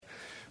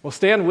Well,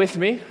 stand with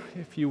me,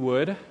 if you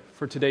would,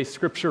 for today's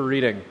scripture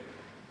reading.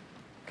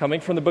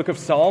 Coming from the book of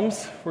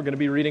Psalms, we're going to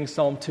be reading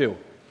Psalm 2.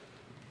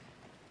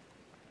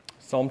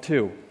 Psalm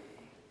 2.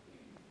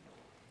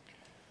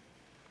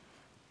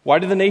 Why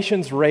do the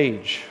nations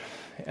rage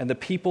and the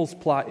peoples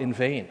plot in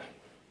vain?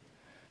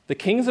 The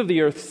kings of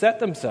the earth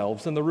set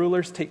themselves, and the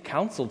rulers take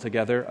counsel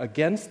together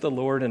against the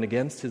Lord and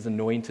against his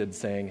anointed,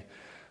 saying,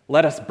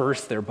 "Let us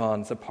burst their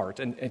bonds apart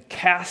and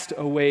cast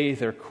away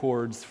their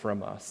cords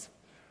from us."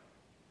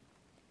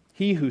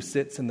 He who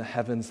sits in the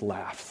heavens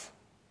laughs.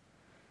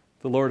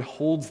 The Lord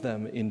holds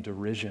them in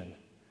derision.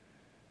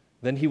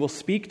 Then he will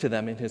speak to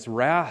them in his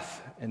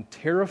wrath and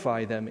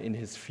terrify them in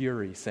his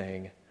fury,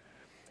 saying,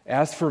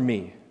 "As for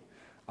me,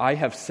 I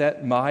have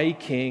set my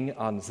king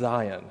on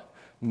Zion,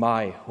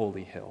 my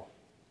holy hill.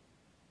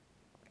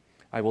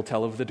 I will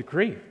tell of the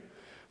decree.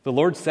 The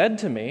Lord said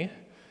to me,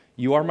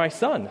 'You are my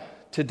son.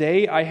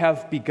 Today I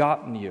have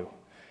begotten you.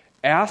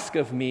 Ask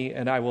of me,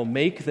 and I will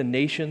make the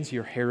nations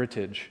your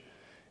heritage,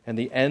 and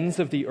the ends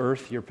of the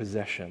earth your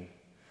possession.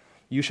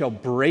 You shall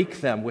break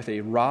them with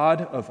a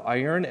rod of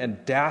iron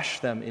and dash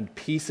them in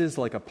pieces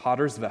like a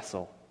potter's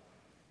vessel.'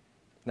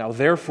 Now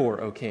therefore,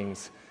 O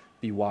kings,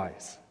 be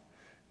wise.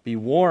 Be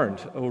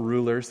warned, O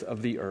rulers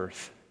of the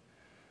earth.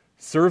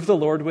 Serve the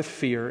Lord with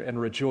fear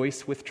and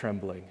rejoice with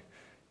trembling.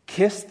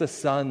 Kiss the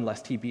Son,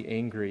 lest he be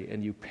angry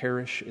and you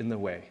perish in the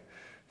way,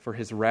 for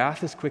his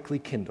wrath is quickly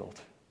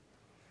kindled.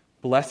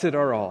 Blessed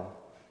are all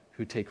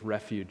who take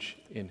refuge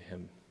in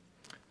him."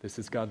 This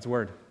is God's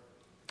word.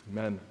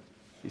 Amen.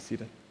 Be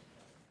seated.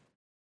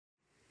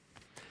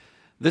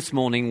 This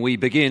morning we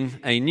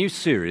begin a new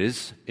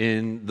series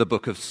in the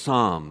book of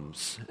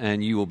Psalms,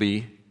 and you will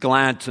be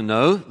glad to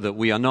know that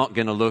we are not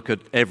going to look at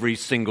every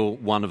single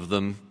one of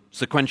them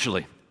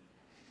sequentially.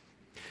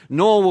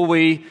 Nor will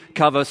we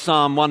cover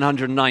Psalm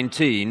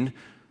 119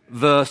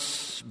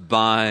 verse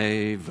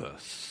by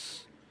verse.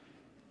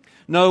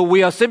 No,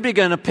 we are simply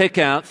going to pick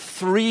out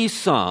 3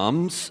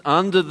 psalms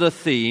under the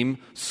theme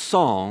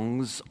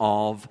Songs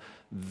of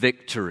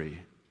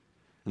Victory.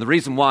 And the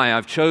reason why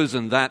I've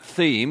chosen that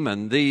theme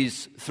and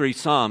these 3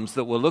 psalms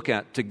that we'll look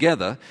at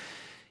together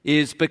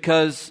is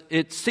because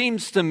it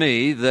seems to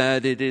me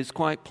that it is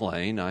quite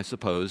plain, I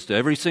suppose, to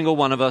every single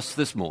one of us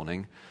this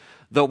morning,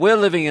 that we're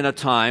living in a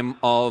time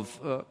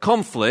of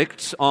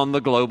conflict on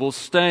the global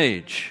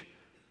stage.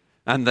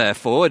 And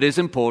therefore, it is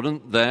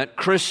important that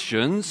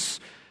Christians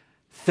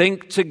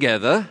think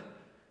together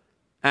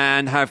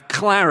and have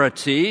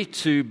clarity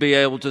to be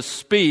able to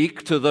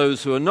speak to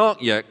those who are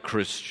not yet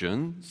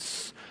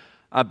Christians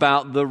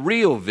about the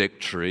real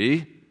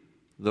victory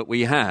that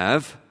we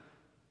have,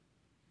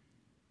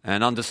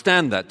 and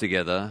understand that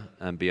together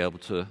and be able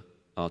to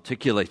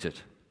articulate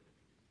it.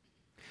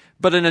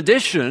 But in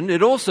addition,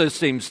 it also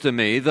seems to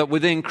me that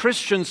within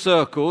Christian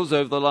circles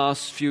over the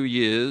last few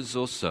years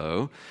or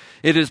so,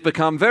 it has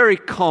become very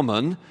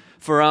common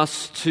for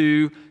us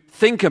to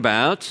think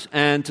about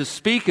and to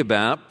speak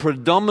about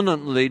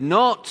predominantly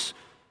not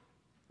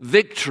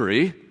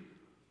victory,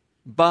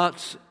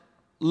 but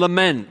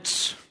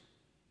lament.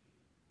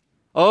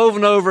 Over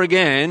and over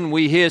again,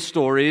 we hear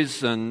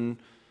stories and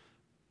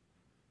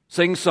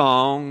sing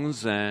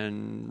songs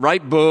and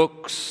write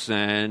books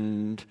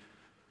and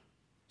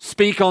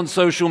speak on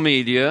social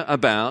media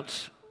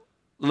about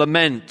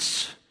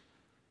lament.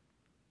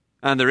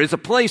 And there is a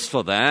place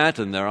for that,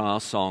 and there are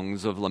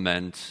songs of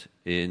lament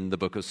in the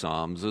book of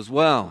Psalms as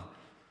well.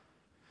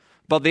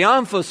 But the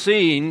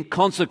unforeseen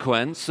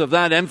consequence of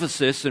that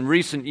emphasis in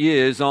recent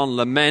years on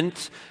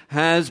lament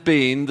has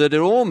been that it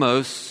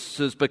almost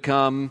has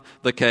become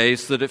the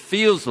case that it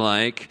feels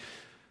like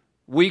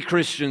we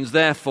Christians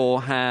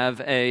therefore have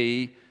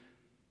a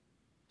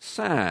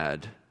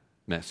sad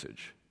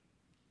message.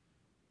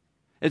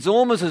 It's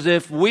almost as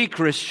if we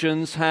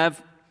Christians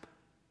have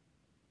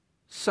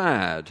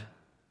sad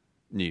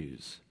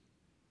news,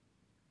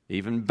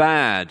 even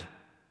bad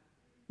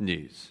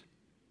news.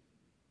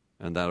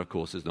 And that, of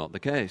course, is not the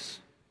case.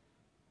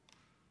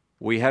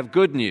 We have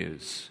good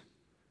news.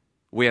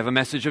 We have a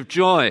message of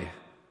joy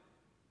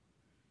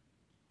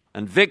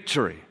and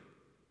victory.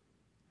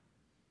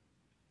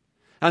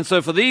 And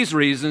so for these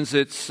reasons,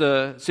 it's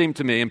seemed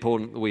to me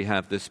important that we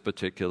have this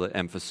particular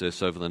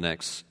emphasis over the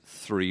next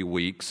 3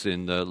 weeks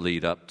in the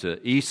lead up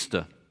to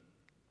Easter.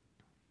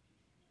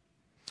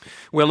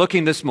 We're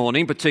looking this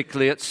morning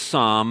particularly at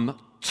Psalm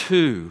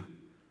 2.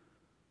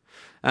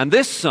 And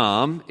this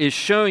psalm is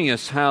showing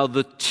us how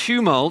the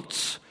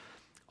tumult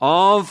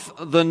of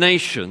the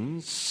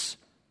nations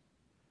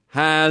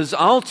has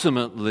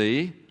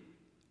ultimately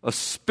a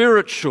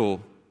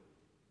spiritual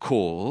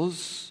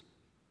cause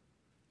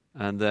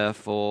and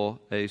therefore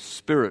a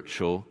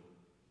spiritual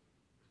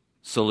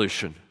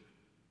solution.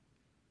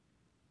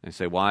 They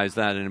say, why is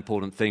that an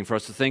important thing for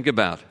us to think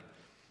about?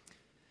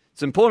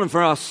 It's important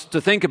for us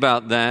to think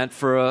about that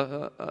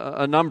for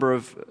a number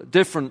of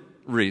different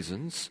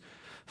reasons.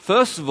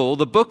 First of all,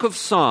 the book of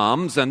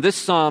Psalms, and this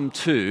Psalm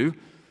 2,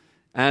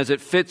 as it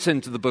fits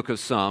into the book of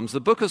Psalms, the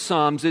book of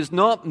Psalms is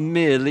not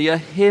merely a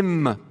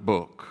hymn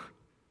book.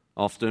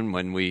 Often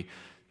when we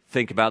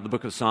think about the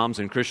book of Psalms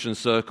in Christian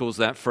circles,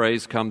 that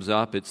phrase comes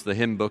up, it's the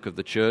hymn book of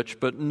the church.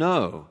 But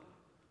no,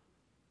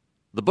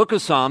 the book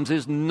of Psalms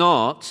is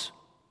not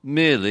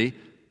merely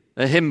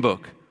a hymn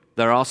book.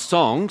 There are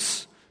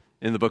songs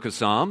in the book of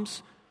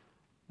Psalms.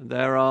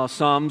 There are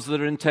psalms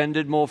that are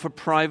intended more for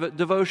private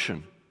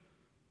devotion.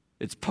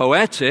 It's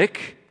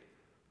poetic,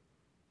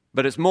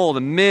 but it's more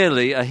than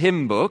merely a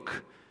hymn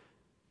book.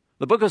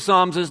 The book of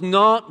Psalms is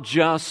not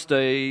just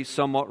a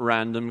somewhat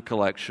random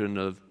collection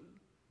of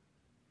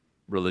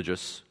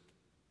religious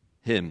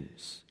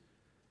hymns.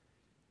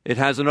 It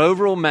has an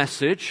overall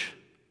message,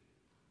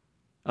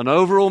 an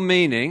overall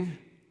meaning,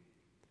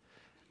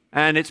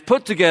 and it's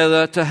put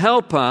together to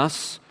help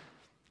us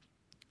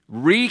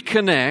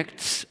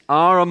reconnect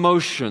our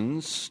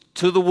emotions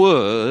to the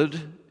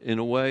Word in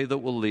a way that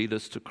will lead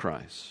us to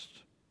Christ.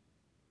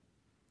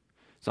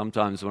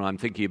 Sometimes when I'm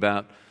thinking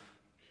about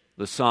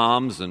the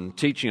Psalms and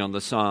teaching on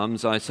the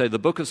Psalms, I say the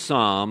book of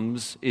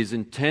Psalms is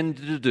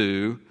intended to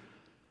do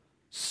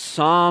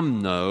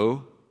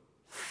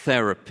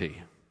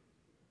psalmno-therapy.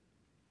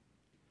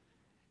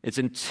 It's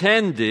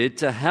intended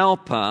to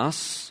help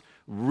us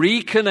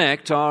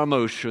reconnect our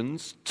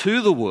emotions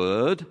to the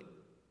Word,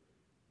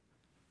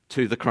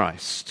 to the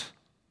Christ.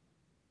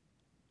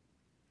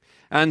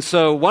 And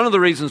so one of the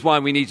reasons why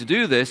we need to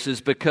do this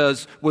is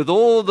because with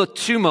all the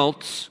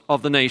tumult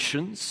of the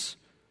nations,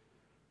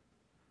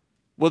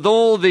 with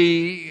all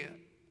the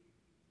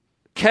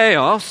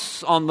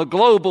chaos on the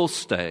global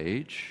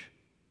stage,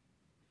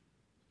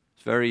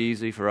 it's very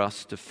easy for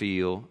us to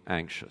feel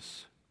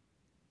anxious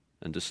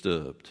and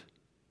disturbed.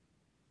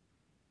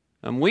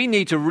 And we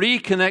need to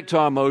reconnect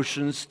our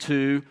emotions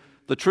to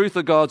the truth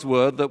of God's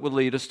Word that will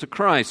lead us to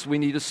Christ. We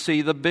need to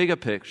see the bigger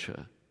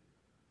picture.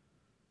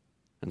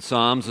 And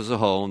Psalms as a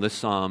whole, and this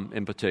psalm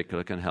in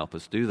particular, can help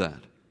us do that.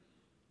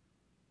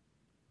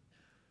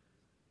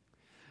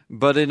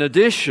 But in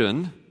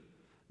addition,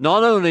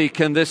 not only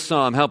can this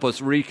psalm help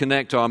us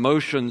reconnect our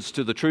emotions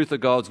to the truth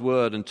of God's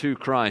Word and to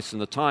Christ in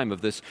the time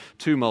of this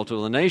tumult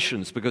of the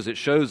nations, because it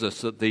shows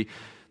us that the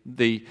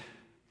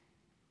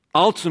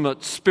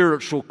ultimate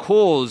spiritual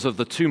cause of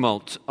the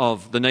tumult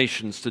of the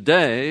nations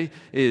today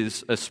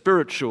is a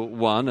spiritual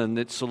one, and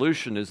its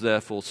solution is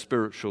therefore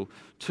spiritual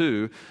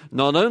too.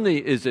 Not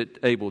only is it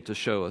able to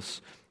show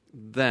us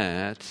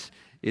that,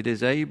 it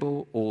is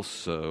able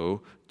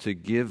also to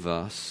give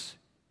us,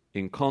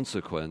 in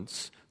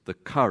consequence, the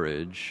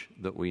courage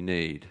that we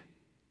need.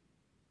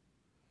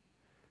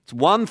 It's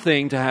one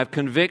thing to have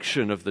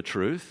conviction of the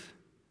truth.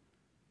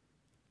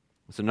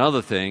 It's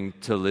another thing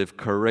to live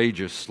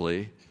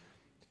courageously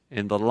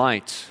in the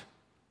light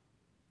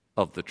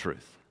of the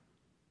truth.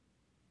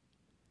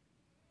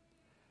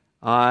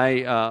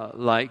 I,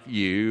 like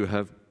you,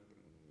 have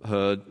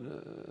heard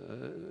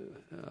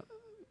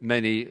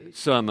many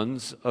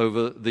sermons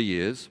over the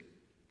years,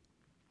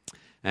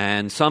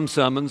 and some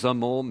sermons are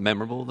more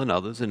memorable than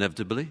others,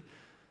 inevitably,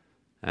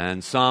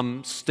 and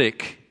some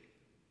stick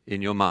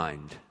in your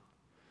mind.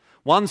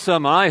 One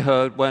sermon I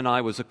heard when I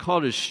was a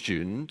college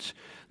student,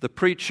 the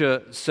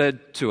preacher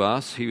said to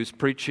us, he was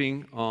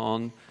preaching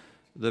on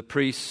the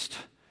priest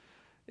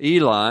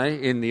Eli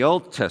in the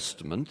Old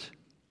Testament,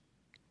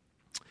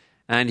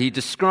 and he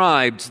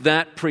described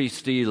that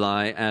priest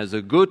Eli as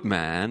a good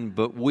man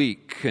but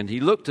weak. And he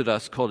looked at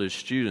us college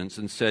students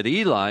and said,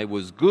 Eli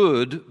was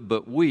good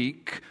but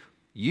weak.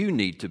 You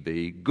need to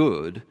be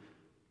good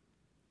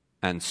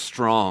and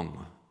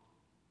strong.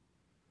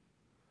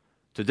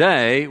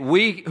 Today,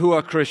 we who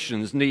are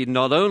Christians need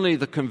not only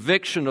the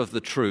conviction of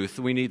the truth,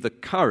 we need the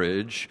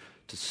courage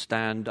to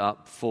stand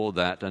up for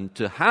that. And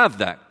to have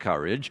that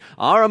courage,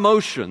 our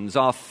emotions,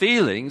 our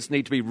feelings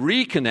need to be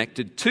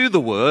reconnected to the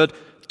Word,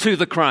 to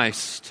the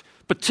Christ,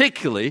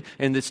 particularly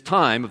in this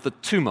time of the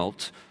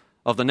tumult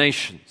of the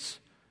nations.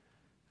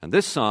 And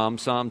this psalm,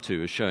 Psalm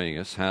 2, is showing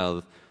us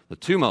how the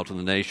tumult of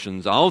the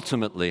nations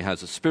ultimately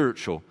has a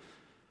spiritual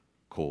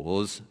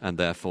cause and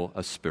therefore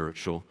a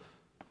spiritual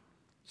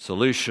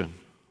solution.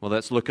 Well,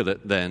 let's look at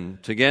it then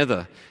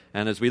together.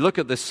 And as we look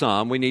at this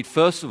psalm, we need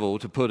first of all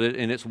to put it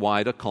in its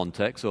wider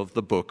context of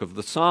the book of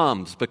the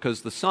Psalms,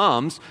 because the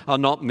Psalms are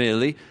not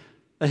merely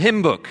a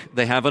hymn book.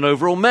 They have an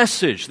overall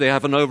message. They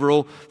have an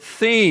overall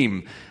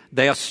theme.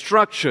 They are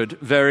structured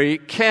very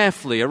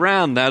carefully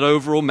around that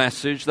overall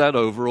message, that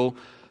overall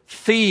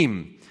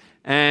theme.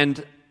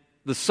 And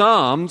the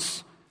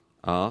Psalms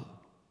are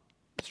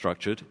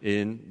structured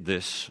in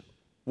this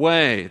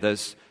way.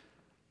 There's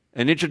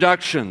an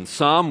introduction.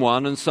 Psalm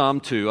 1 and Psalm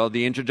 2 are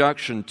the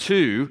introduction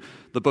to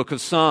the book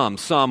of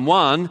Psalms. Psalm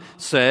 1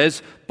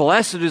 says,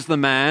 "Blessed is the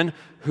man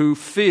who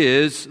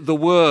fears the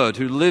Word,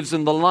 who lives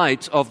in the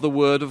light of the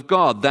Word of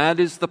God." That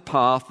is the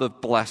path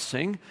of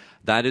blessing.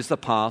 That is the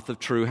path of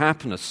true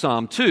happiness.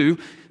 Psalm 2,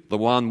 the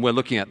one we're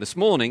looking at this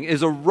morning,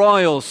 is a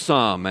royal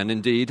psalm, and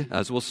indeed,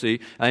 as we'll see,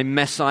 a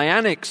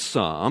messianic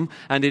psalm,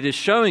 and it is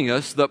showing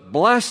us that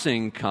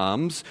blessing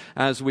comes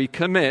as we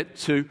commit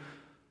to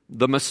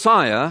the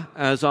Messiah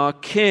as our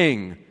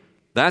King.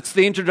 That's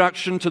the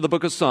introduction to the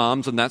book of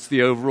Psalms, and that's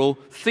the overall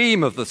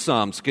theme of the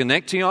Psalms,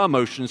 connecting our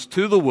emotions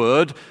to the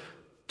Word,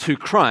 to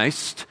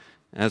Christ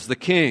as the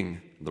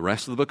King. The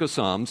rest of the book of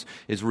Psalms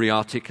is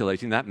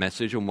re-articulating that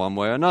message in one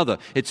way or another.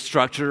 It's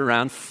structured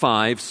around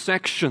 5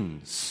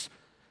 sections.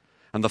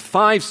 And the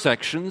 5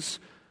 sections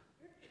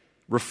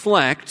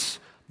reflect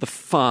the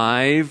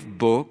 5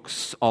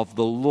 books of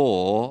the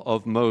law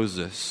of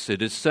Moses.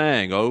 It is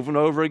saying over and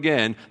over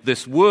again,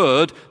 this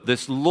word,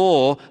 this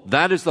law,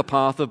 that is the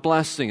path of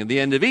blessing. At the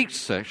end of each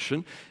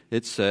section,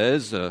 it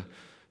says a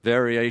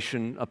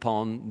variation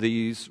upon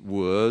these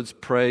words,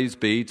 praise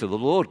be to the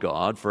Lord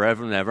God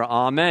forever and ever,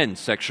 amen.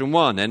 Section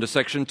 1, end of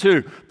section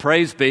 2,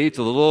 praise be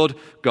to the Lord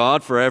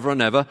God forever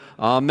and ever,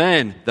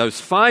 amen. Those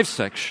 5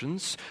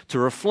 sections to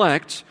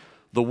reflect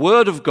the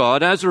Word of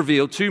God as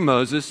revealed to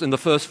Moses in the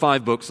first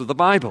 5 books of the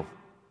Bible.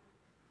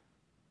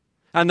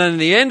 And then in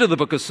the end of the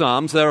book of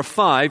Psalms, there are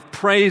 5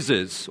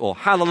 praises or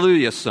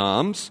hallelujah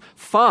psalms,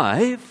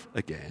 5,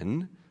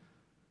 again,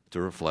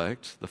 to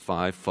reflect the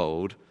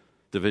 5-fold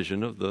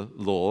division of the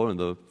law and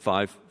the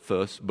 5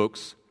 first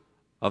books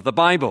of the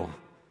Bible.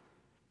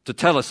 To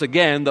tell us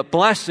again that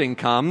blessing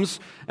comes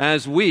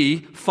as we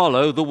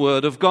follow the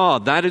Word of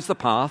God. That is the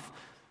path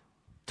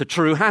to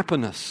true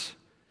happiness.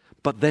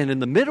 But then in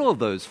the middle of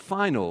those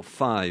final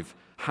 5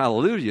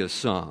 hallelujah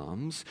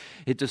psalms,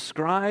 it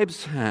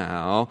describes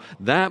how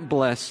that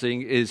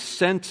blessing is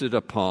centered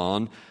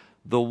upon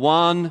the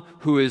one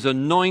who is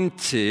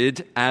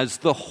anointed as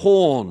the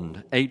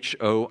horn,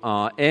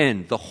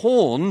 H-O-R-N. The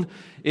horn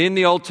in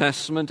the Old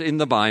Testament, in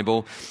the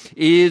Bible,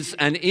 is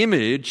an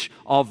image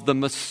of the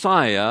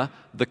Messiah,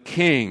 the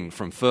King,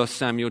 from 1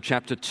 Samuel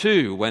chapter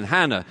 2, when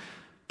Hannah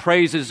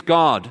praises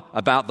God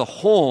about the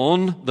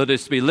horn that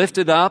is to be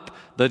lifted up,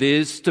 that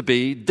is to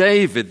be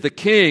David, the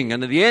king.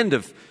 And at the end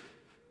of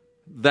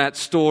that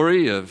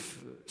story of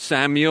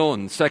Samuel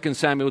and 2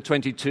 Samuel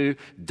 22,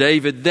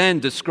 David then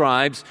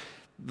describes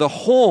the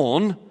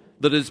horn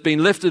that has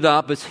been lifted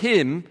up as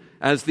him,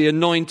 as the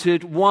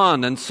anointed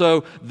one. And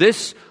so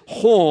this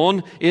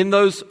horn in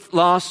those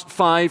last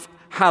 5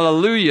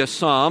 hallelujah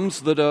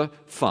psalms, that are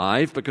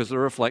 5 because they're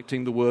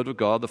reflecting the Word of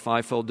God, the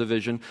 5-fold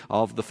division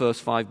of the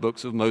first 5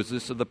 books of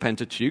Moses of the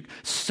Pentateuch,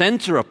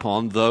 center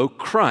upon, though,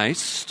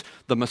 Christ,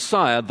 the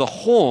Messiah, the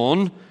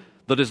horn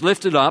that is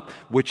lifted up,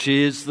 which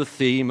is the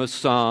theme of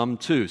Psalm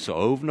 2. So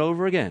over and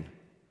over again,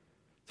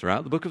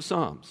 throughout the book of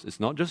Psalms, it's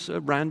not just a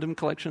random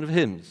collection of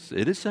hymns.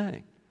 It is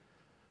saying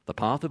the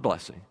path of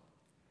blessing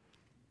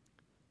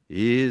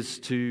is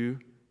to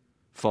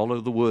follow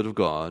the Word of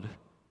God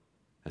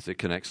as it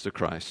connects to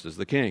Christ as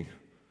the King.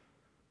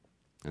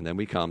 And then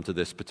we come to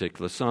this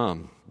particular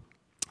psalm.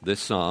 This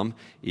psalm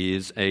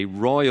is a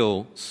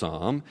royal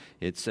psalm.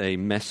 It's a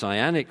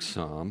messianic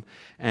psalm.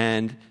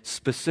 And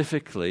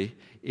specifically,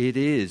 it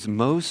is,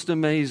 most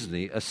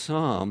amazingly, a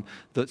psalm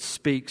that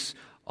speaks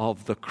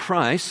of the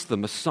Christ, the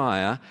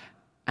Messiah,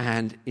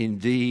 and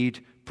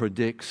indeed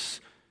predicts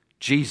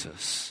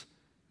Jesus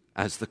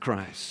as the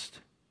Christ.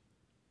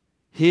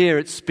 Here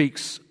it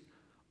speaks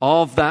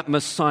of that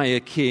Messiah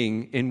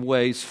King in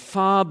ways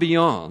far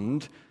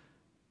beyond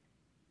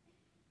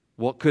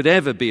what could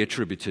ever be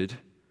attributed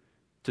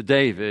to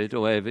David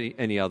or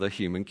any other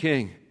human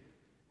king.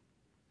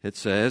 It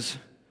says,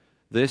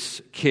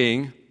 this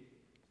king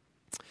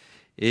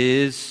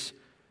is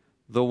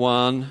the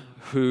one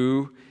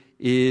who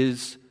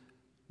is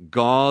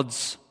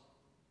God's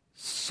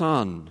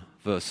Son.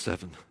 Verse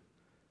 7.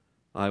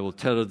 I will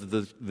tell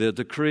the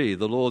decree.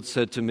 The Lord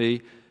said to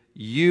me,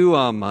 you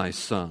are my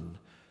son.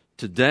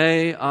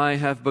 Today I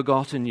have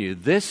begotten you.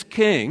 This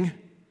king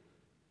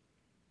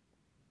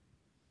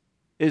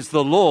is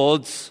the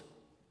Lord's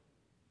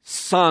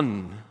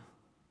son.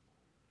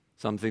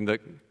 Something that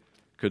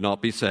could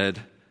not be said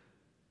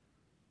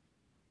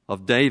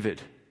of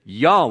David,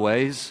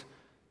 Yahweh's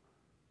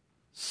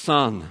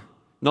son,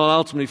 not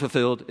ultimately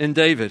fulfilled in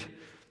David.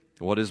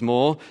 What is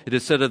more, it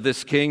is said of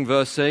this king,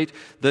 verse 8,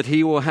 that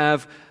he will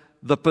have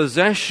the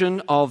possession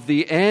of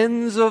the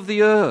ends of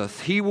the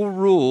earth. He will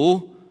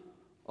rule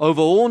over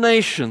all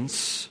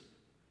nations.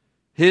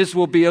 His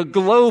will be a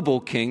global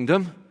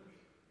kingdom,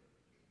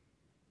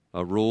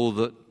 a rule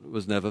that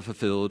was never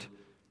fulfilled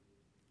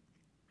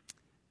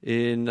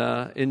in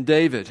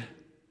David.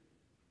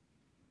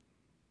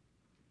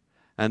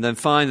 And then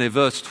finally,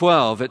 verse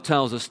 12, it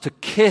tells us to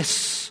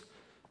kiss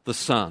the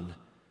Son.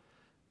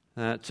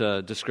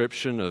 That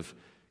description of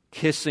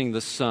kissing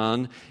the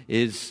Son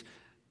is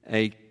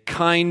a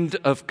kind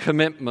of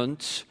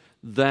commitment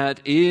that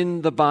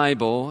in the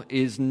Bible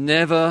is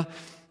never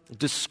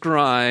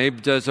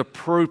described as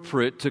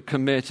appropriate to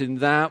commit in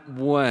that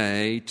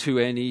way to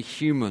any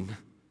human.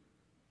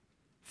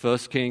 1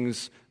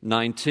 Kings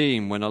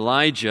 19, when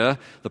Elijah,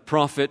 the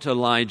prophet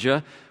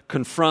Elijah,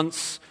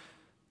 confronts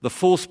the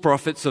false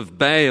prophets of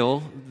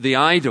Baal, the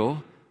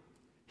idol,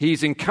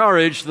 he's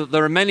encouraged that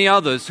there are many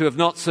others who have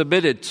not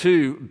submitted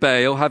to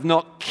Baal, have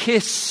not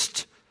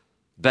kissed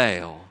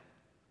Baal.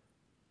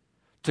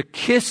 To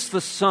kiss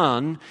the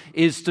Son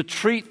is to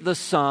treat the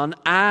Son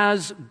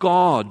as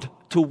God,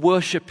 to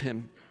worship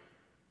Him,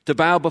 to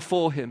bow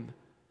before Him,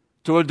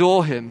 to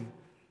adore Him.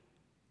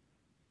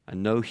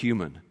 And no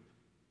human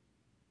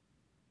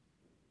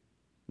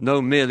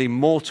no merely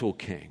mortal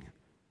king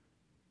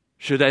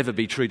should ever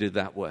be treated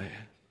that way.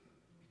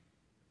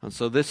 And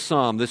so this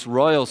psalm, this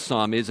royal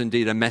psalm, is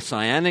indeed a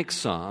messianic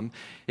psalm.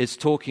 It's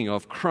talking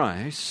of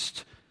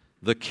Christ,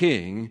 the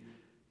King,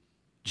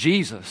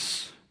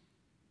 Jesus.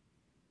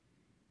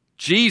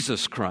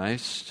 Jesus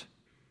Christ,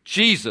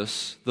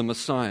 Jesus the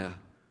Messiah.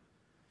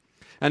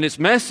 And its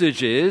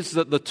message is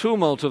that the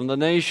tumult of the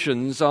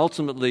nations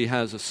ultimately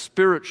has a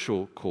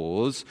spiritual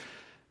cause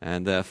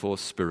and therefore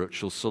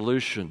spiritual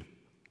solution.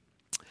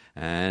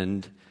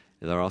 And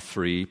there are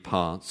three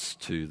parts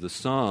to the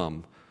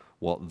psalm: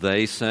 what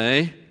they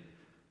say,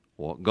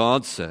 what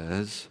God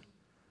says,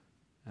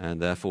 and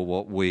therefore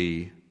what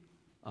we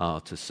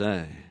are to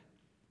say.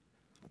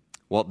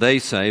 What they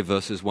say,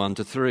 verses 1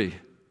 to 3.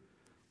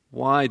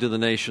 Why do the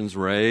nations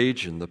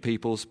rage and the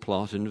peoples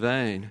plot in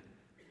vain?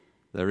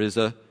 There is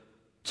a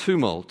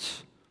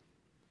tumult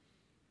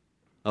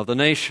of the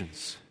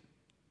nations.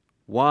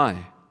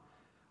 Why?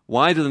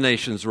 Why do the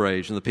nations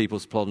rage and the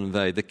peoples plot in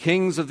vain? The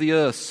kings of the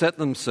earth set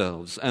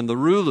themselves, and the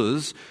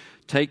rulers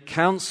take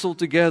counsel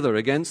together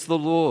against the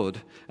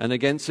Lord and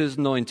against his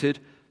anointed,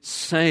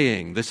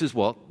 saying, this is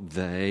what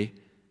they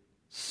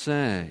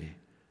say: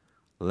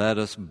 let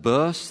us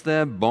burst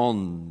their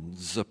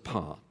bonds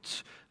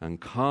apart and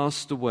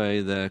cast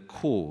away their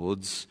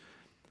cords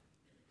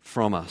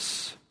from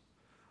us.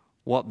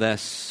 What they're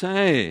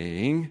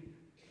saying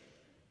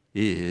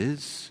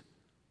is,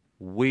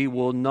 we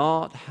will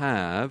not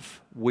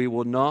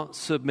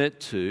submit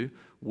to,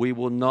 we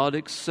will not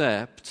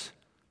accept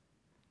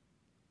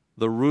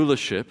the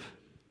rulership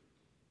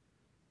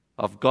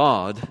of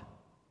God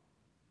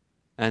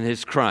and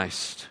his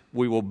Christ.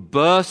 We will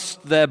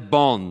burst their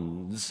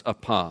bonds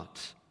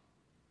apart.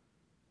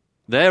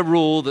 Their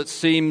rule that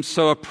seems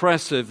so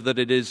oppressive that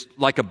it is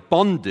like a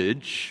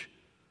bondage,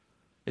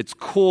 its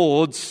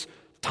cords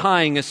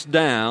tying us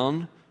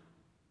down,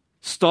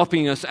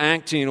 stopping us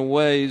acting in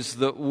ways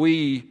that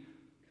we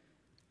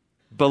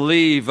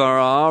believe are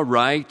our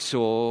right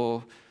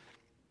or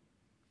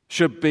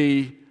should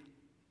be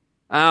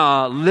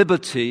our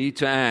liberty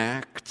to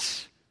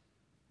act.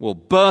 We'll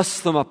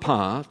burst them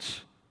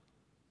apart.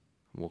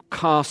 We'll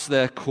cast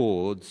their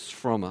cords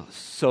from us.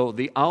 So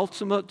the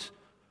ultimate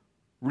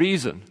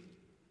reason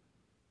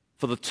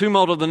for the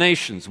tumult of the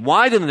nations,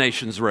 why do the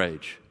nations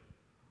rage?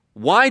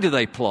 Why do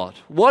they plot?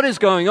 What is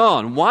going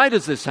on? Why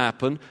does this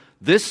happen?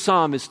 This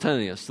psalm is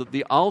telling us that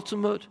the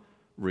ultimate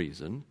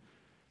reason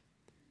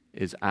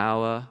is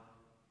our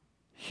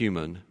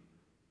human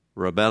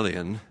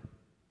rebellion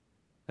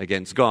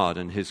against God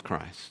and his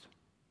Christ.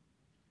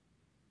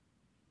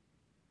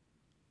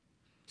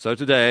 So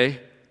today,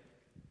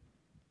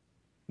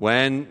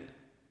 when,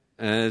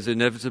 as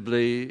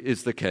inevitably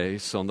is the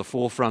case, on the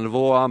forefront of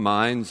all our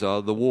minds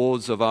are the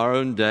wars of our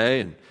own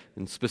day,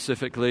 and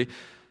specifically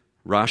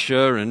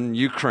Russia and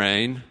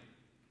Ukraine,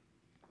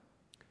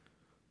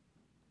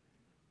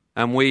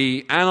 and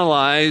we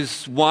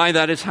analyze why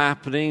that is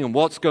happening and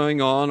what's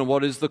going on and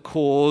what is the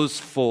cause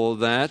for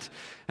that,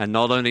 and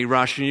not only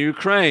Russia and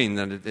Ukraine,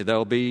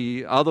 there'll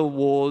be other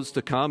wars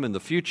to come in the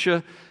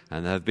future,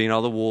 and there have been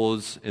other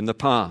wars in the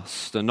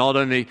past, and not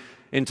only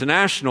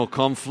international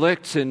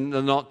conflict in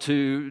the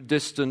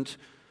not-too-distant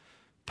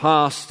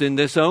past in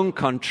this own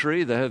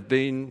country, there have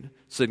been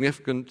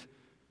significant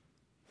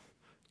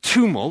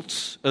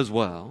tumults as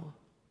well.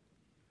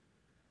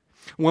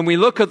 When we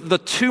look at the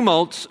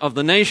tumult of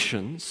the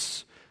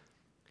nations,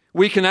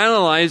 we can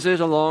analyze it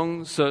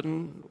along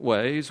certain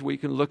ways. We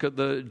can look at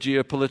the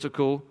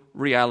geopolitical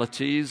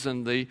realities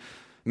and the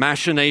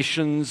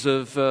machinations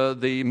of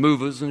the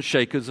movers and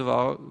shakers of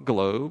our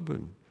globe.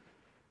 And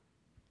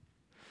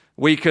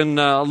we can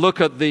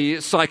look at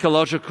the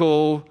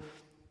psychological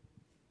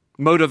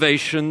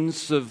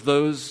motivations of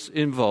those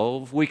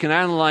involved. We can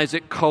analyze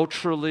it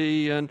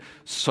culturally and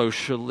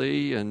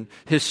socially and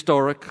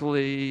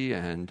historically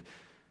and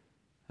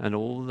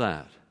all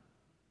that.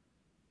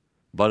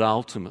 But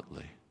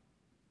ultimately,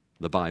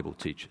 the Bible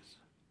teaches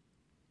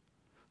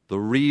the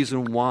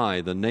reason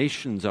why the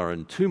nations are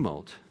in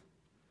tumult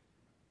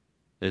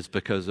is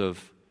because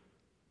of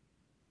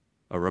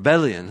a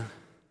rebellion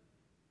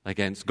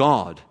against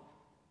God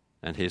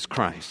and his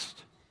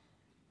Christ.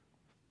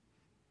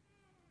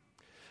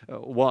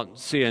 What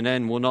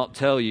CNN will not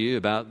tell you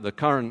about the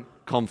current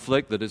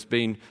conflict that has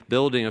been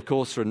building, of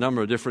course, for a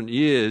number of different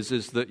years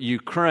is that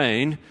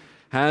Ukraine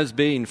has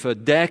been for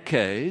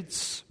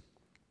decades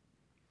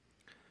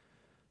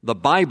the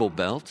Bible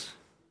Belt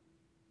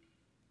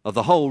of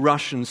the whole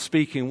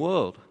Russian-speaking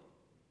world.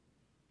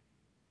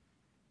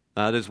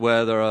 That is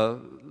where there are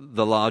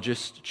the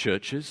largest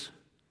churches.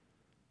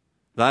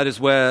 That is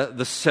where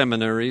the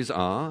seminaries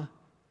are.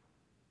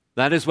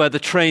 That is where the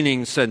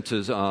training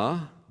centers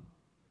are.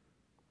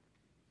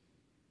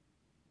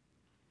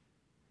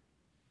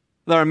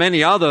 There are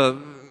many other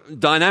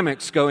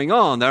dynamics going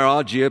on. There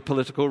are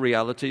geopolitical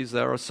realities,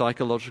 there are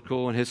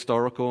psychological and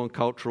historical and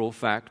cultural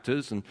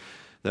factors, and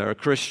there are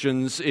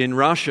Christians in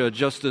Russia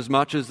just as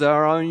much as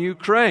there are in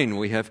Ukraine.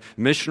 We have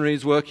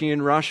missionaries working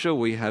in Russia.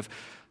 We have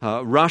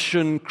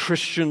Russian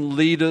Christian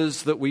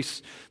leaders that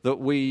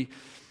we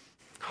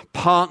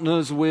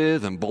partners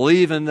with and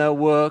believe in their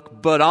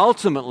work, but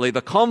ultimately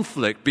the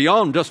conflict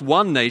beyond just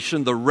one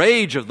nation, the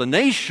rage of the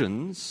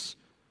nations,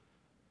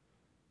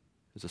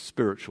 is a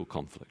spiritual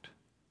conflict.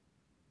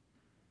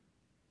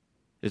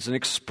 It's an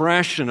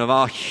expression of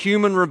our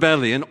human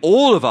rebellion,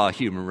 all of our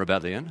human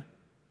rebellion,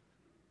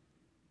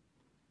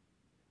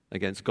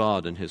 against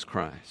God and His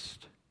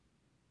Christ.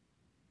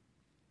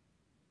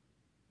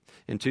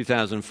 In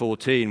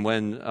 2014,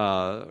 when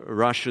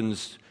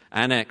Russians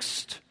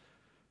annexed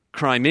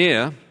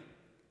Crimea,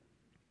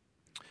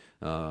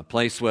 a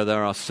place where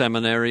there are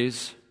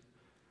seminaries,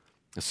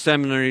 a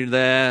seminary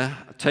there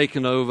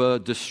taken over,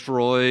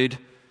 destroyed,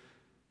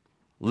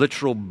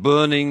 literal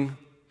burning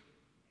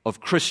of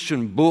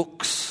Christian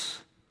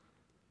books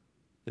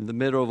in the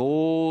middle of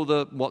all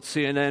what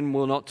CNN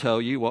will not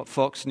tell you, what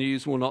Fox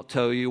News will not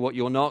tell you, what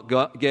you'll not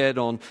get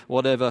on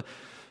whatever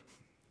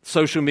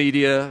social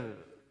media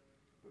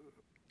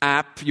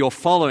app you're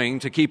following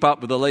to keep up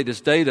with the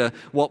latest data.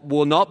 What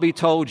will not be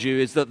told you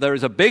is that there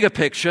is a bigger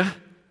picture.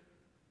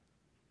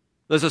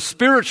 There's a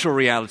spiritual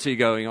reality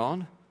going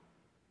on.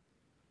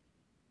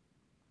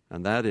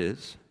 And that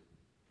is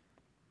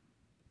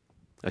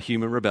a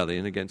human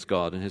rebellion against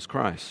God and His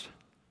Christ.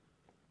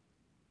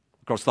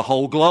 Across the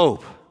whole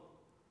globe.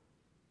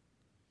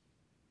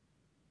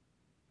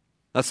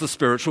 That's the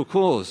spiritual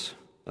cause.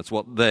 That's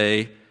what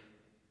they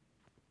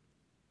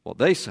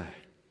say.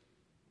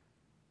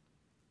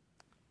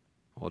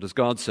 What does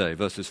God say?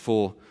 Verses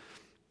 4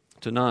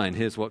 to 9.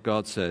 Here's what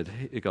God said.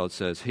 God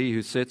says, "He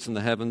who sits in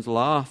the heavens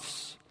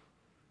laughs.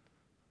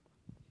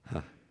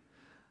 The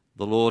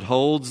Lord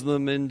holds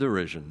them in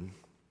derision.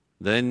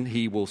 Then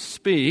He will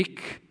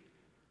speak.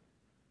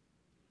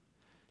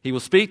 He will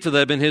speak to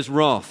them in His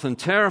wrath and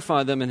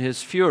terrify them in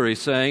His fury,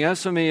 saying,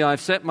 as for me, I've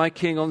set my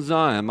king on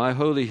Zion, my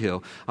holy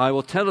hill. I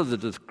will tell of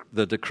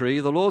the decree.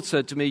 The Lord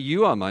said to me,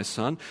 you are my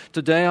son.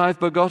 Today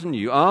I've begotten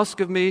you. Ask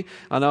of me,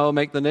 and I will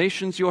make the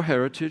nations your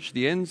heritage,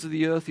 the ends of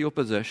the earth your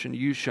possession.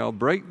 You shall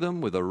break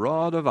them with a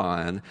rod of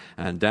iron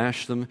and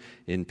dash them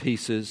in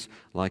pieces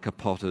like a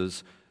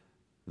potter's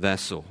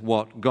vessel."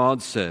 What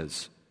God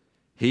says,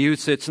 He who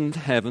sits in the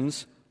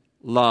heavens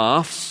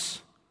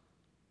laughs.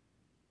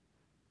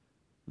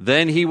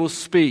 Then He will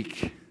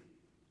speak.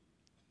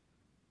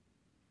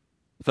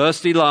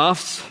 First He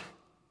laughs,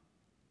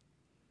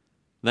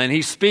 then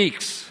He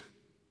speaks.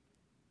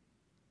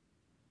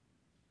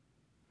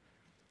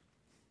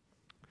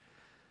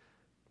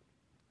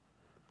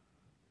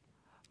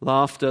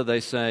 Laughter, they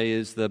say,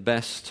 is the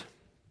best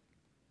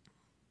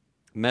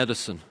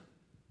medicine.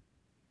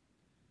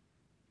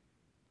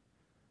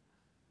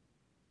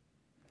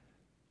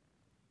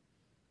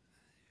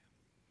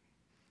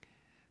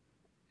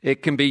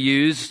 It can be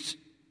used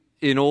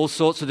in all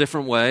sorts of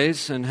different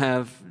ways and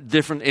have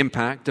different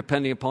impact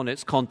depending upon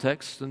its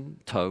context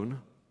and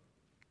tone.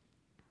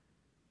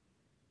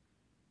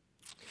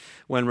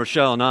 When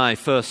Rochelle and I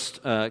first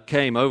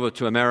came over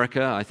to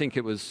America, I think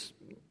it was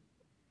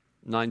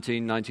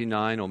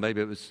 1999, or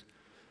maybe it was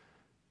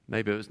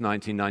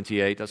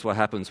 1998. That's what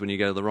happens when you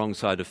go to the wrong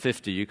side of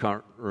 50. You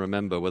can't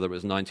remember whether it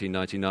was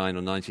 1999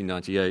 or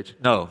 1998.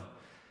 No,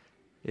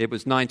 it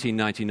was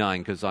 1999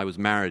 because I was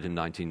married in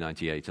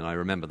 1998, and I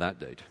remember that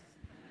date.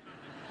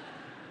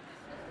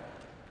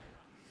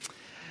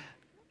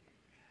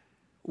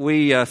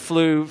 We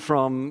flew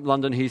from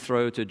London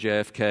Heathrow to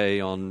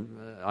JFK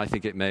on, I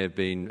think it may have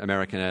been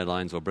American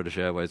Airlines or British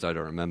Airways, I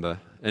don't remember.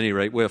 At any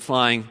rate, we're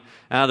flying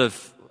out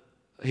of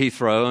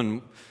Heathrow,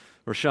 and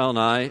Rochelle and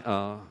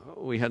I,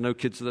 we had no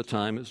kids at the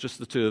time, it was just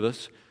the two of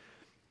us.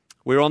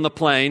 We were on the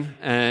plane,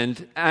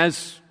 and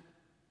as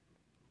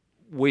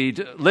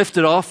we'd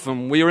lifted off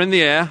and we were in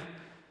the air,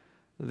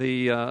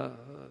 the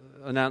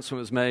announcement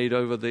was made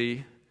over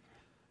the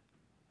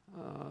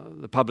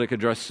public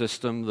address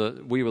system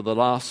that we were the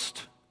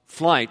last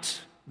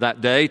flight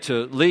that day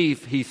to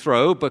leave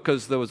Heathrow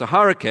because there was a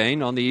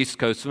hurricane on the east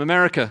coast of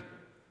America.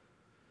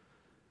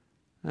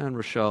 And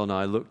Rochelle and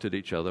I looked at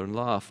each other and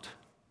laughed.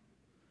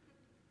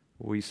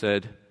 We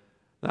said,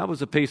 that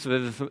was a piece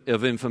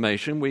of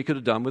information we could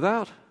have done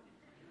without.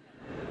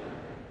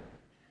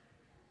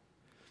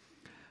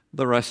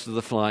 The rest of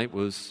the flight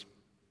was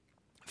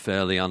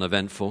fairly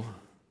uneventful.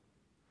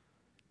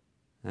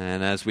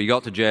 And as we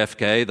got to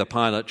JFK, the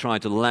pilot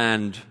tried to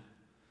land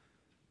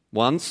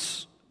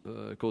once.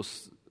 Of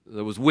course,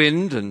 there was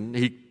wind, and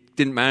he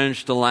didn't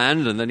manage to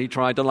land, and then he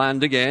tried to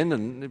land again,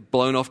 and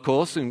blown off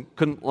course, and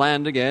couldn't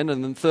land again,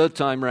 and then third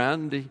time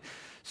round, he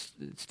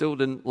still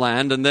didn't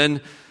land. And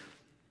then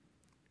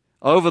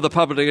over the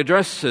public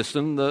address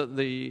system,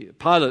 the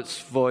pilot's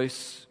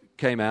voice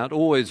came out,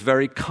 always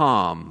very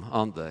calm,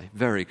 aren't they?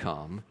 Very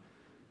calm.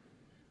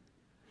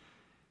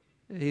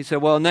 He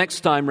said, well,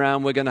 next time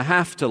round we're going to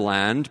have to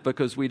land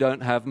because we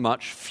don't have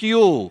much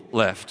fuel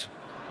left.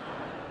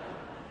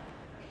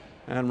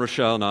 And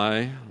Rochelle and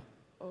I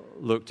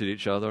looked at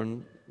each other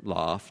and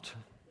laughed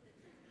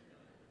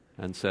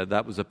and said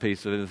that was a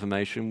piece of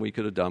information we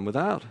could have done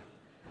without.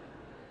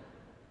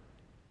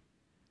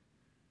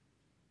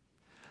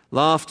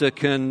 Laughter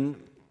can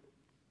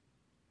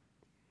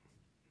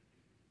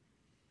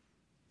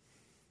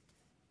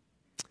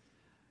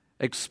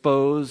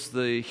expose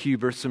the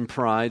hubris and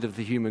pride of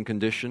the human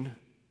condition. It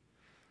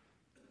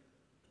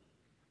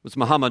was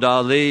Muhammad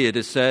Ali, it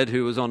is said,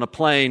 who was on a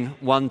plane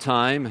one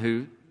time,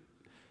 who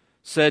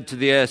said to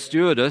the air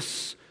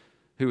stewardess,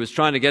 who was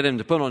trying to get him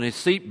to put on his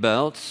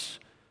seatbelt,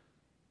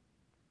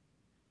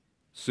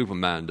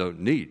 "Superman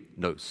don't need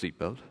no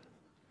seatbelt."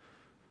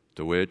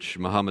 To which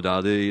Muhammad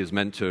Ali is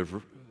meant to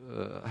have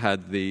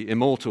had the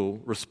immortal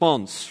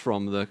response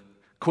from the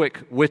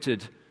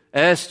quick-witted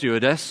air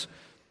stewardess,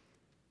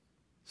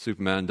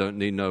 "Superman don't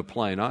need no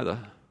plane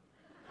either."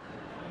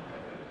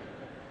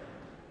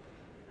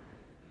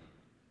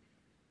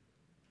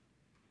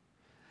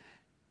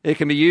 It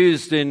can be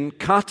used in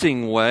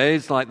cutting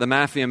ways, like the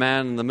mafia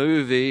man in the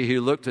movie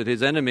who looked at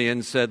his enemy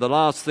and said, "The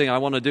last thing I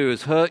want to do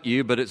is hurt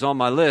you, but it's on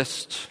my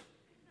list."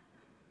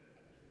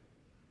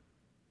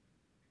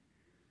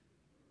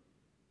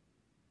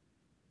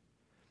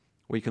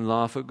 We can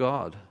laugh at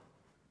God.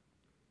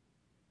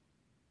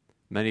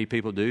 Many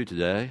people do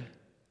today.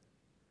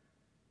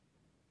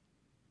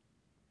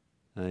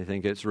 And they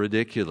think it's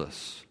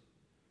ridiculous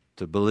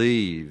to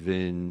believe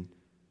in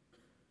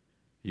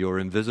your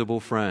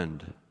invisible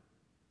friend.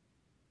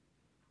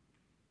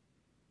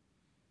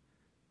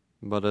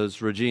 But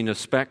as Regina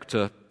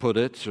Spektor put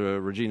it,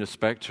 Regina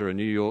Spektor, a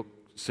New York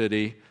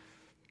City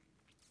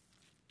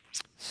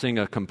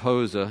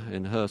singer-composer,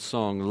 in her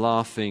song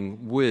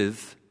 "Laughing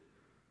With,"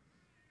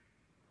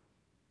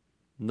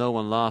 no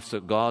one laughs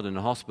at God in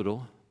a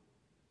hospital.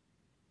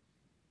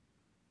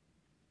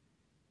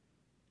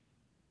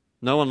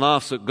 No one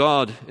laughs at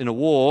God in a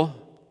war.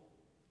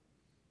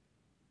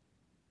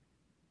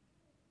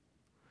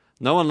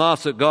 No one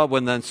laughs at God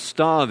when they're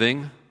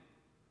starving,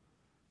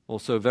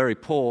 also very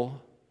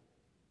poor.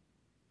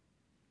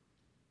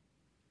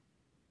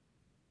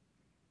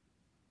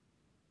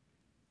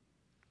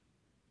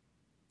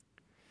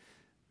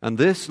 And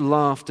this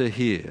laughter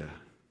here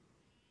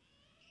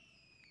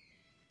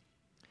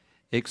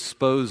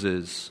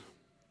exposes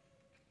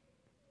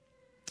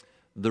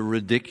the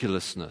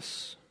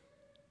ridiculousness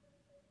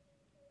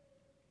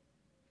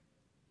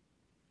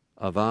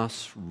of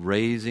us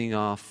raising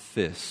our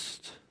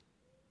fist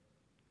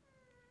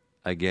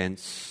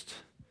against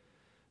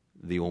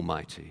the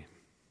Almighty.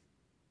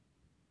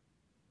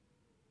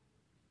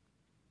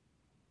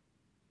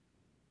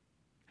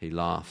 He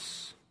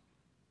laughs.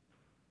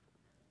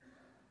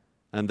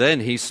 And then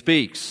he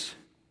speaks.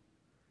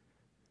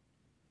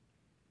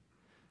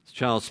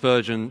 Charles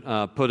Spurgeon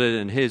put it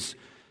in his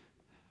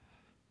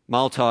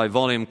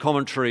multi-volume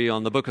commentary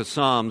on the book of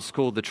Psalms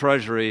called The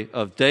Treasury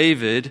of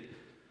David,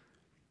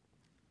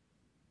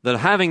 that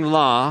having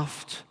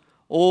laughed,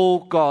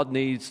 all God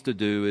needs to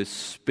do is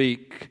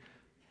speak,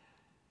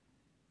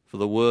 for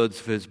the words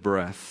of his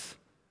breath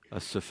are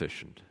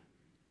sufficient.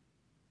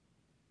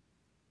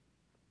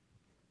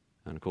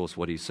 And of course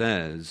what he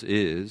says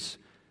is,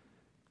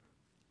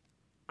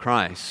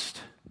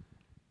 Christ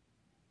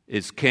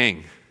is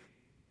King.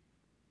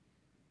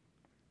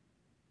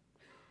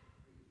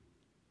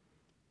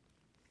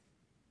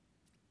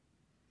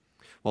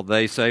 What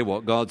they say,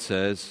 what God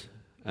says,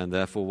 and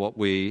therefore what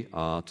we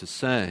are to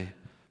say.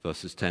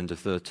 Verses 10 to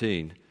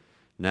 13.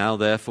 Now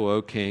therefore,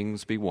 O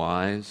kings, be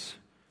wise.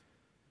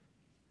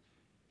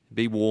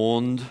 Be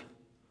warned,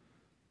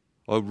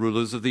 O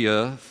rulers of the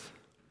earth.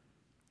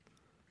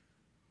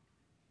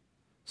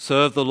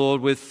 Serve the Lord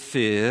with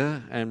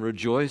fear and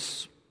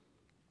rejoice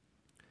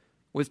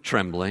with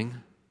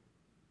trembling.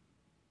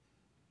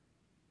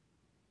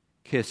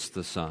 Kiss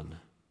the Son,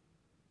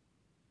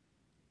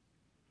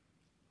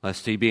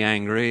 lest he be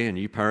angry and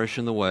you perish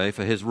in the way,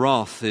 for his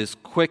wrath is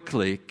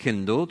quickly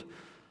kindled.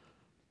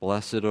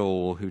 Blessed are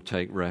all who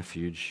take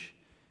refuge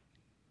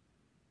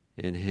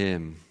in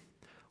him.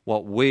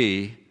 What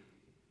we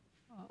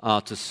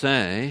are to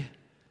say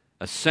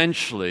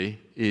essentially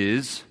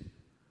is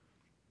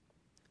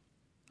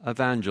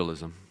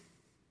evangelism.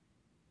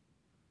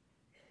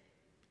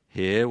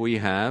 Here we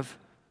have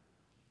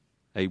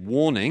a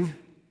warning.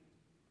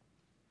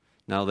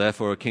 Now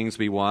therefore, O kings,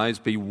 be wise,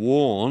 be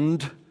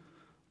warned,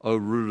 O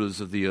rulers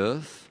of the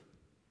earth.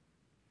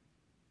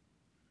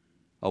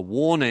 A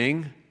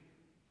warning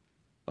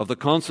of the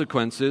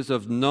consequences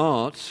of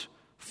not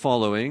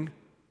following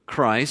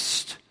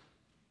Christ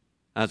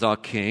as our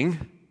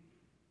King,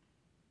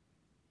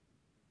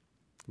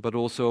 but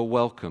also a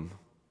welcome.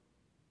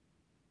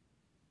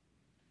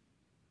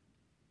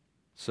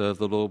 Serve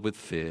the Lord with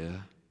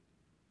fear,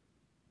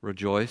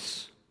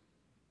 rejoice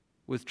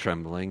with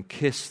trembling,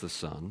 kiss the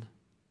Son,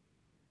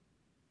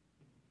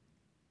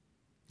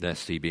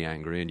 lest he be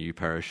angry and you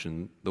perish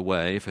in the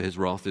way, for his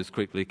wrath is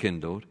quickly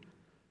kindled.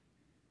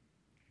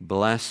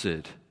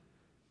 Blessed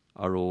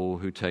are all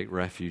who take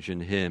refuge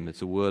in him.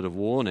 It's a word of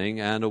warning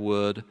and a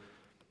word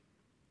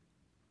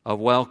of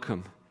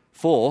welcome.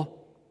 For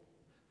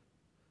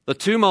the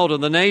tumult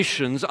of the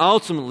nations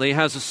ultimately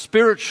has a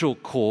spiritual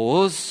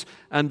cause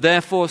and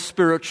therefore a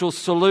spiritual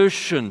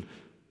solution.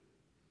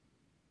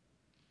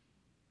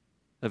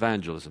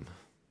 Evangelism.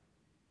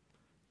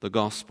 the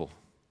gospel.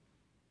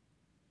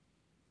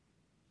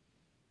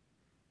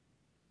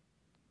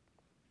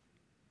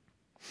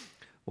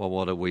 Well,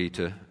 what are we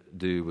to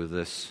do with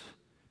this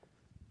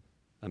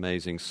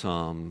amazing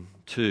Psalm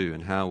 2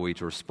 and how are we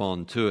to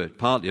respond to it?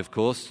 Partly, of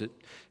course, it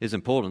is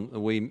important that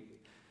we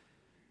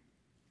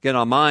get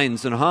our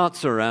minds and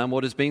hearts around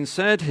what is being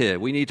said here.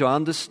 We need to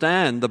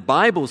understand the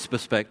Bible's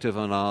perspective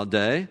on our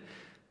day,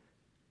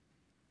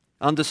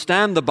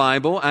 understand the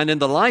Bible, and in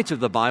the light of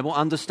the Bible,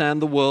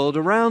 understand the world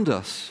around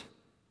us.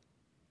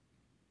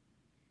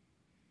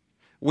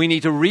 We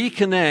need to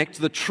reconnect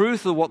the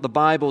truth of what the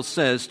Bible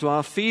says to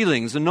our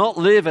feelings and not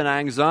live in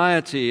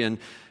anxiety and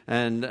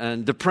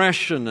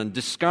depression and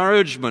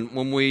discouragement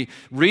when we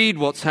read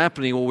what's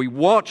happening or we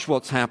watch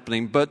what's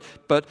happening,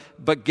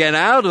 but get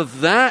out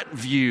of that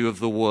view of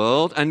the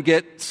world and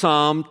get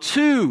Psalm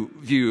 2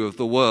 view of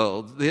the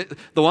world. The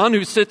one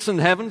who sits in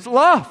heavens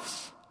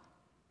laughs,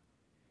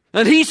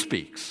 and he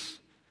speaks,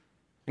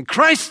 and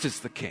Christ is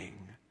the King.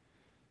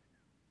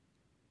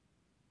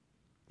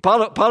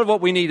 Part of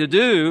what we need to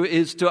do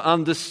is to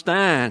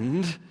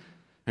understand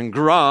and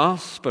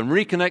grasp and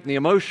reconnect the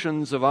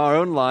emotions of our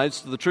own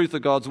lives to the truth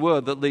of God's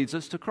Word that leads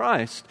us to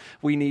Christ.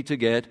 We need to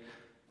get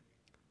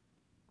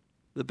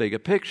the bigger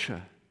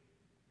picture.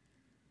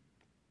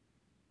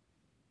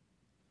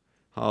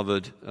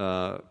 Harvard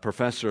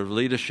professor of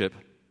leadership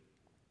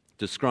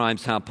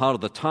describes how part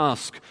of the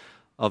task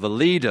of a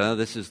leader,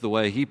 this is the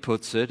way he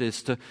puts it,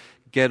 is to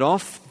get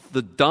off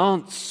the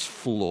dance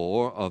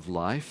floor of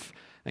life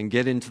and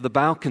get into the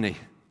balcony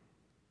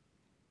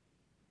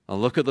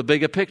and look at the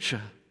bigger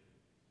picture.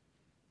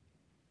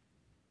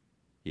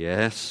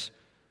 Yes,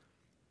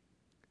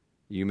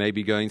 you may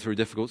be going through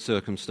difficult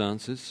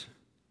circumstances.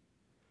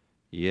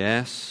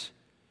 Yes,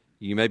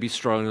 you may be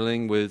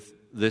struggling with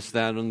this,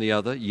 that, and the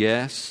other.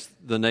 Yes,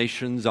 the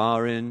nations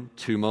are in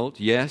tumult.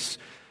 Yes,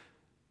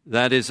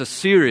 that is a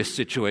serious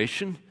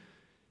situation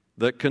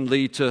that can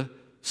lead to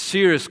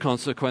serious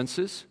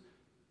consequences.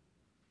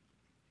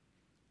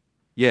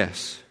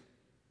 Yes,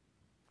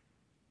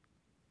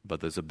 but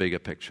there's a bigger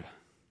picture.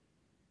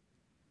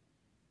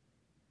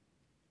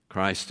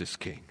 Christ is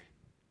King.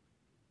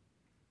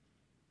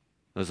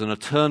 There's an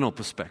eternal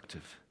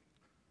perspective.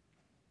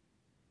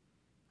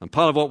 And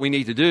part of what we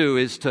need to do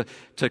is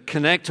to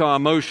connect our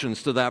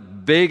emotions to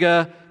that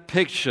bigger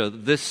picture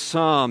that this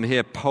psalm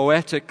here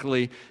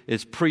poetically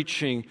is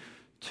preaching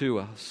to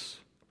us.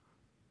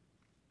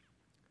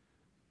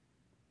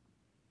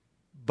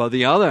 But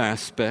the other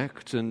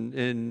aspect, and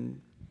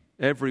in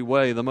every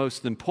way the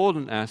most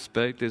important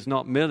aspect, is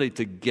not merely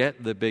to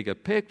get the bigger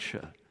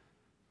picture,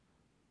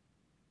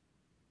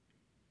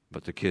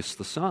 but to kiss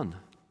the Son.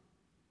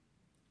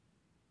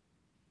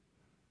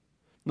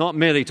 Not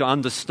merely to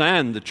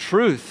understand the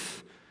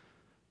truth,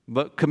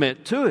 but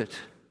commit to it.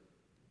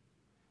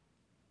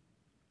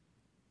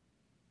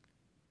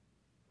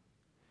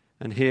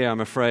 And here, I'm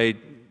afraid,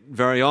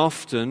 very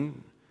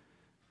often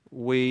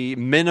we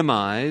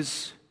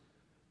minimize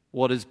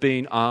what is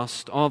being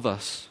asked of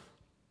us.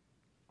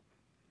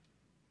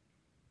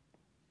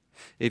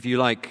 If you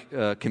like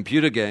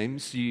computer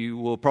games, you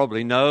will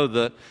probably know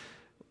that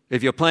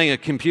if you're playing a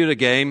computer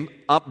game,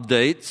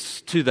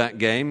 updates to that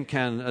game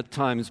can at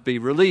times be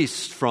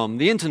released from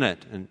the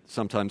internet, and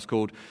sometimes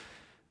called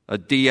a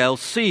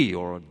DLC,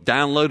 or a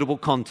downloadable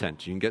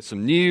content. You can get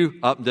some new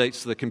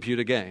updates to the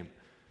computer game.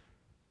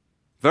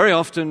 Very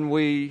often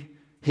we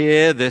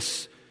hear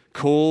this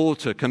call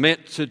to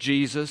commit to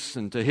Jesus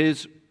and to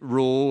His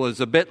rule as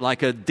a bit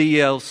like a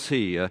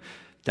DLC, a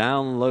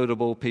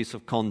downloadable piece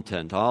of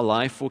content. Our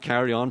life will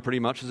carry on pretty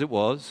much as it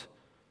was.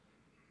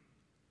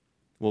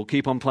 We'll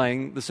keep on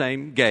playing the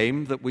same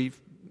game that we've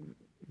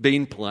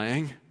been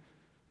playing,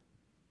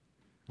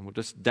 and we'll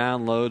just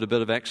download a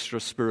bit of extra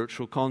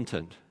spiritual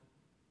content.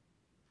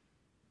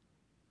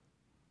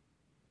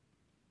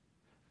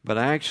 But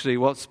actually,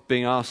 what's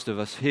being asked of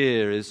us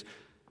here is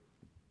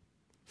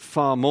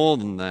far more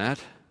than that.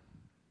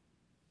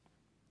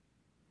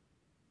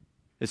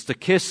 It's to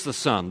kiss the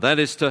Son. That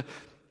is to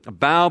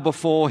bow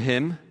before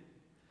Him,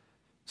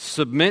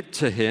 submit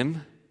to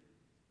Him,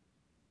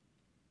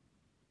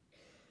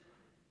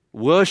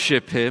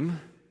 worship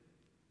Him,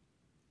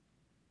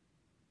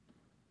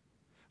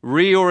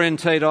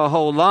 reorientate our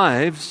whole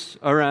lives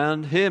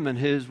around Him and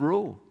His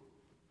rule.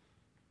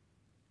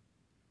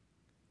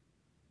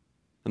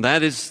 And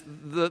that is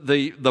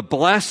the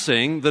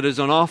blessing that is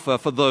on offer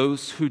for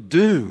those who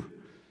do.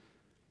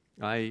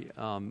 I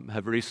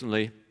have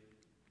recently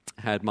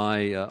had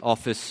my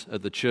office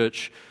at the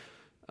church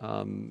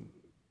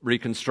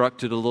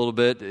reconstructed a little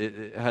bit.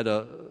 It had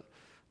a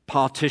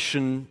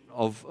partition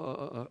of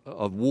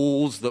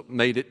walls that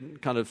made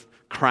it kind of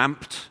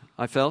cramped,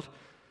 I felt.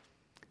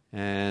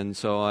 And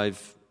so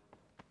I've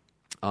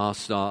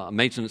asked our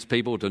maintenance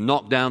people to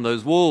knock down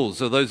those walls.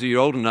 So those of you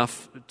old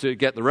enough to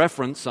get the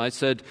reference, I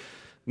said,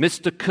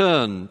 "Mr.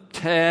 Kern,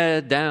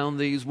 tear down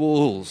these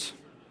walls."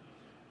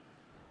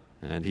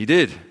 And he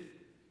did.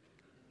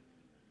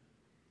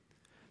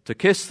 To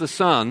kiss the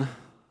Son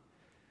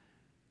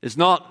is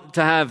not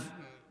to have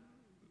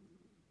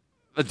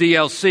a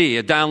DLC,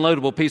 a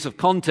downloadable piece of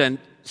content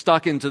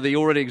stuck into the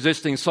already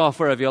existing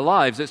software of your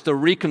lives. It's to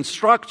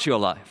reconstruct your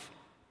life,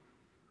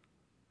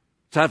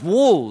 to have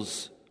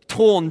walls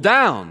torn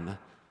down.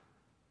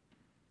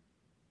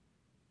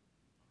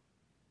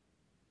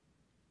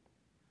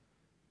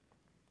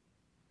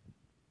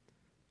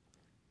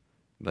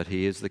 But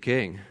he is the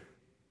King.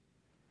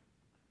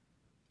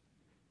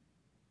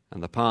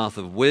 And the path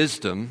of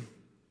wisdom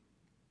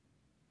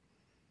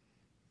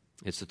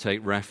is to take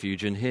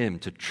refuge in him,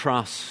 to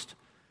trust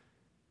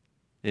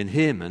in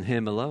him and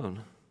him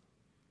alone.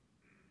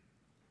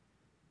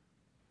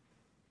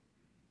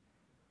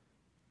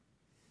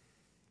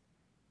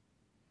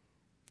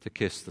 To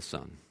kiss the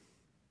Son.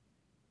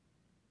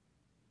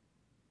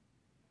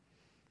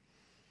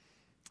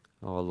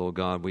 Oh, Lord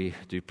God, we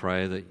do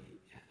pray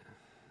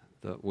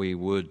that we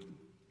would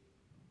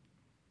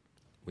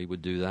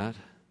do that.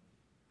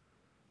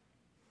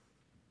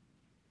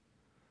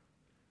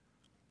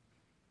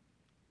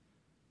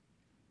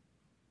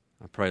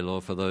 I pray,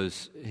 Lord, for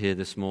those here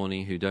this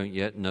morning who don't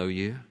yet know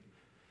you,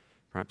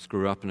 perhaps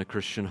grew up in a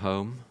Christian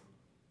home,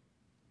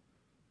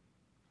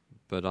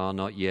 but are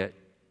not yet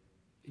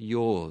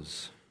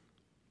yours.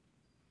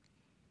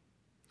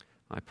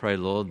 I pray,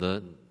 Lord,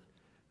 that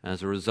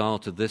as a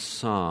result of this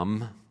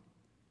psalm,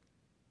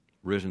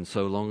 written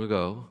so long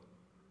ago,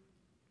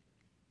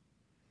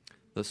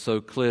 that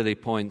so clearly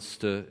points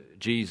to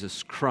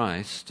Jesus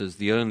Christ as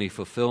the only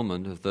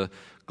fulfillment of the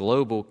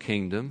global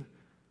kingdom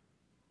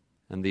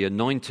and the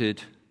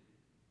anointed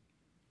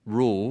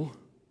rule,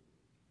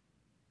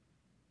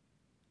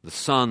 the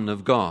Son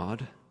of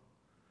God,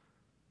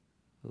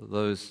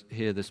 those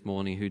here this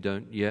morning who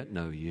don't yet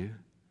know you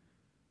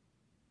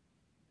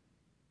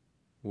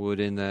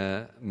would in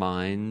their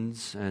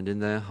minds and in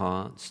their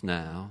hearts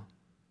now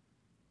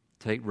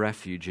take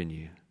refuge in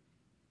you.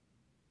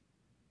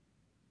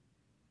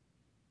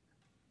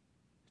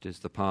 It is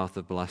the path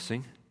of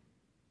blessing.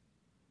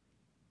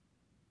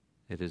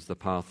 It is the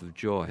path of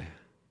joy.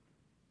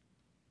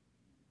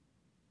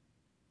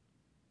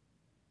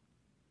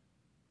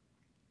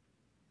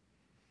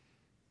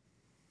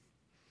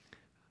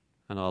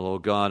 And our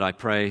Lord God, I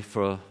pray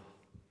for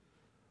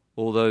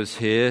all those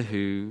here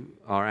who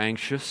are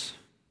anxious,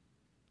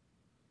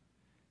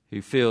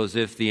 who feel as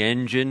if the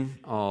engine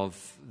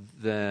of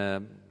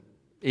their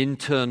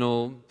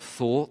internal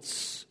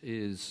thoughts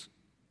is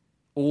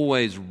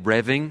always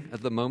revving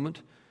at the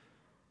moment.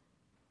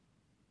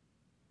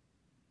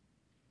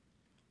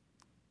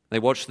 They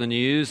watch the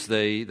news,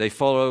 they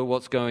follow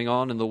what's going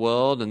on in the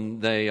world,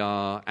 and they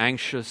are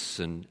anxious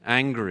and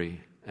angry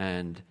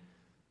and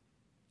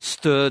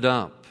stirred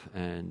up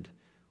and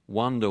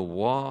wonder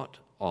what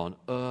on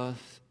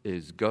earth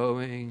is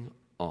going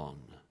on.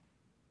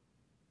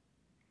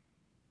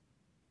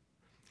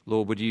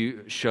 Lord, would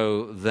you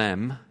show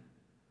them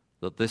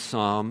that this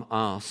psalm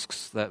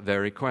asks that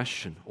very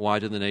question? Why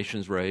do the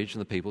nations rage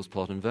and the peoples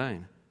plot in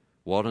vain?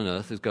 What on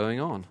earth is going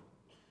on?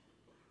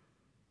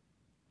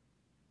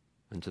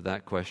 And to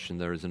that question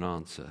there is an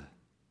answer.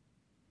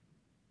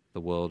 The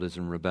world is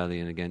in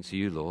rebellion against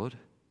you, Lord.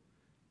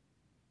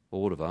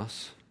 All of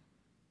us.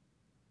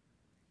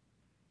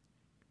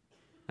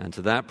 And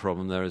to that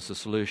problem there is a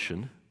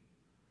solution,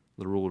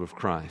 the rule of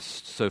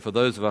Christ. So for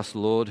those of us,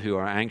 Lord, who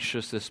are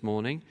anxious this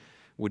morning,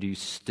 would you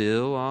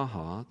still our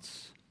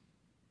hearts,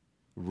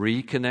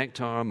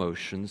 reconnect our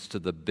emotions to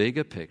the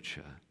bigger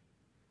picture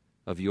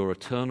of your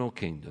eternal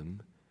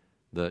kingdom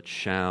that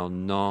shall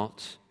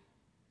not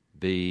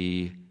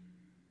be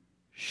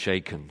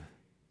shaken.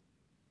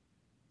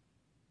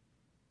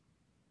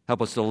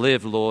 Help us to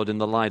live, Lord, in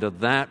the light of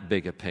that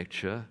bigger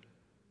picture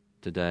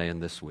today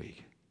and this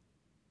week.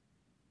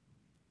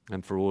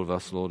 And for all of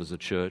us, Lord, as a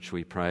church,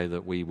 we pray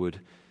that we would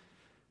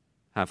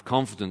have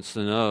confidence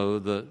to know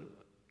that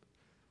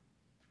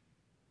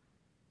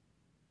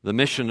the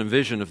mission and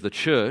vision of the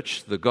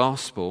church, the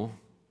gospel,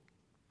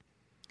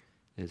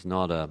 is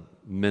not a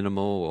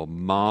minimal or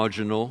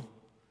marginal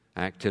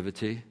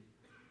activity,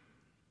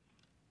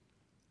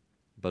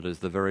 but is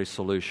the very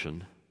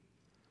solution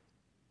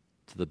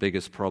to the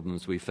biggest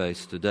problems we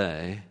face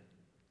today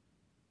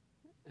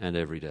and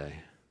every day.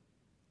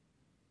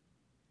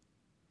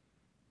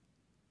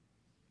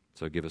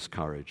 So give us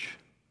courage,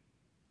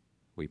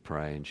 we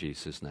pray in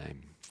Jesus'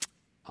 name.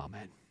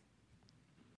 Amen.